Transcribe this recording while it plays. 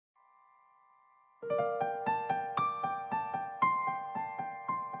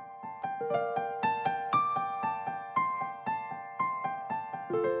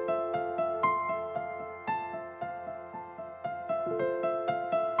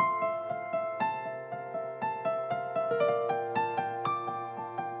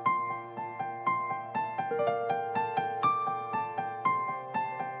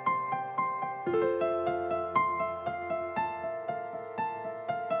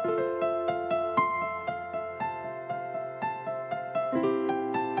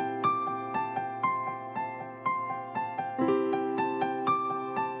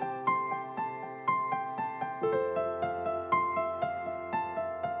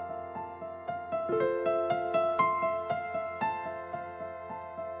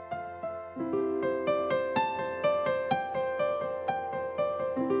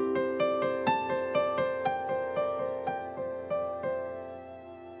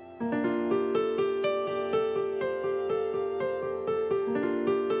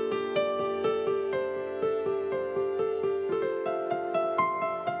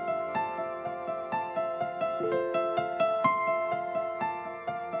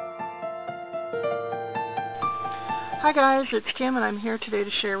Hi guys, it's Kim and I'm here today to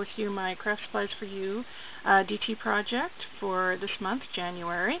share with you my Kraftsupplies4U DT project for this month,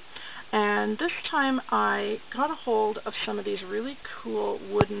 January. And this time I got a hold of some of these really cool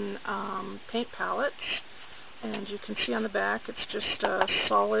wooden paint palettes. And you can see on the back it's just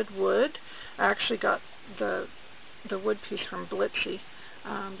solid wood. I actually got the wood piece from Blitzy.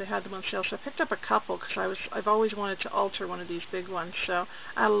 They had them on sale, so I picked up a couple because I've always wanted to alter one of these big ones, so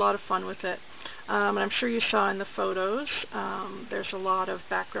I had a lot of fun with it. And I'm sure you saw in the photos, there's a lot of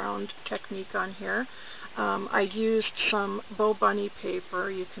background technique on here. I used some Bow Bunny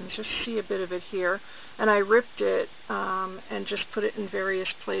paper, you can just see a bit of it here, and I ripped it and just put it in various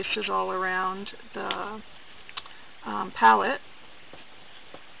places all around the palette.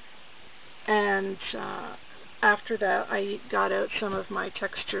 And after that, I got out some of my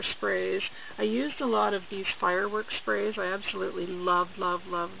texture sprays. I used a lot of these firework sprays. I absolutely love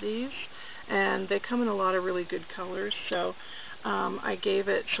these. And they come in a lot of really good colors. So I gave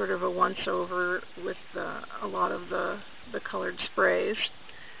it sort of a once-over with a lot of the colored sprays.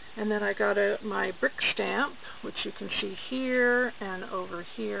 And then I got out my brick stamp, which you can see here and over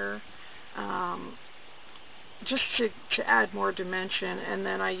here, just to add more dimension. And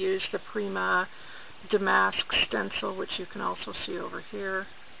then I used the Prima Damask stencil, which you can also see over here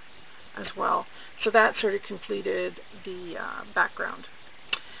as well. So that sort of completed the background.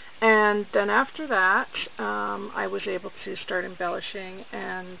 And then after that, I was able to start embellishing,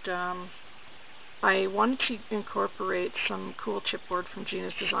 and I wanted to incorporate some cool chipboard from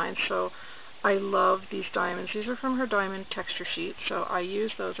Gina's design. So I love these diamonds. These are from her diamond texture sheet, so I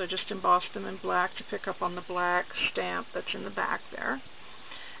used those. I just embossed them in black to pick up on the black stamp that's in the back there.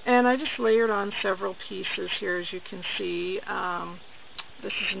 And I just layered on several pieces here, as you can see.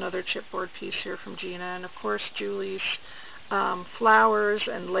 This is another chipboard piece here from Gina, and of course Julie's flowers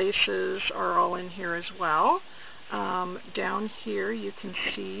and laces are all in here as well. Down here you can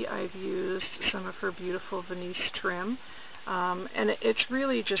see I've used some of her beautiful Venice trim, and it's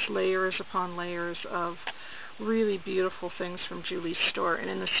really just layers upon layers of really beautiful things from Julie's store. And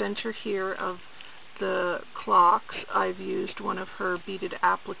in the center here of the clocks, I've used one of her beaded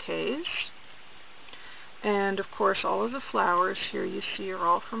appliques. And of course all of the flowers here you see are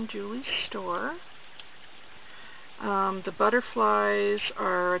all from Julie's store. The butterflies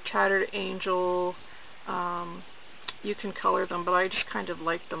are a tattered angel. You can color them, but I just kind of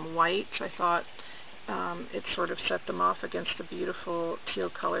like them white. I thought it sort of set them off against the beautiful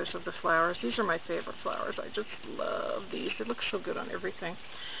teal colors of the flowers. These are my favorite flowers. I just love these. They look so good on everything.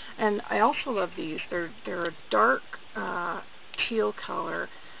 And I also love these. They're a dark teal color,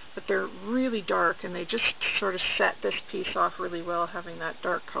 but they're really dark, and they just sort of set this piece off really well, having that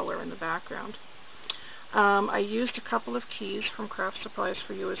dark color in the background. I used a couple of keys from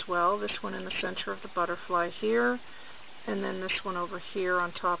Kraftsupplies4U as well. This one in the center of the butterfly here, and then this one over here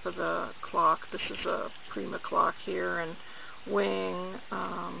on top of the clock. This is a Prima clock here, and wing,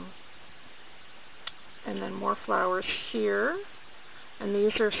 and then more flowers here. And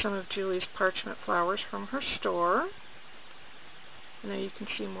these are some of Julie's parchment flowers from her store. And then you can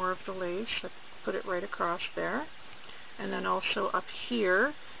see more of the lace. I put it right across there. And then also up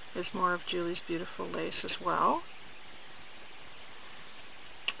here is more of Julie's beautiful lace as well.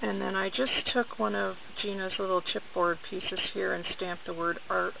 And then I just took one of Gina's little chipboard pieces here and stamped the word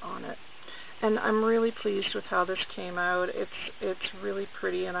art on it. And I'm really pleased with how this came out. It's really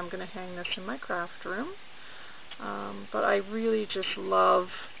pretty, and I'm going to hang this in my craft room. But I really just love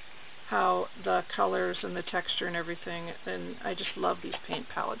how the colors and the texture and everything, and I just love these paint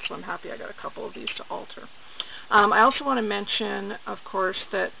palettes, so I'm happy I got a couple of these to alter. I also want to mention, of course,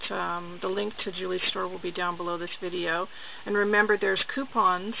 that the link to Julie's store will be down below this video. And remember, there's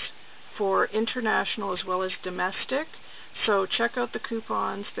coupons for international as well as domestic. So check out the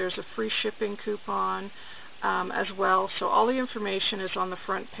coupons. There's a free shipping coupon as well. So all the information is on the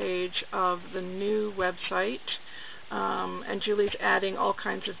front page of the new website. And Julie's adding all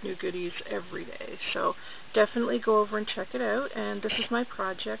kinds of new goodies every day. So definitely go over and check it out. And this is my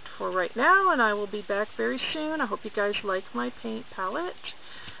project for right now, and I will be back very soon. I hope you guys like my paint palette.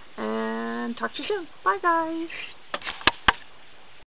 And talk to you soon. Bye, guys.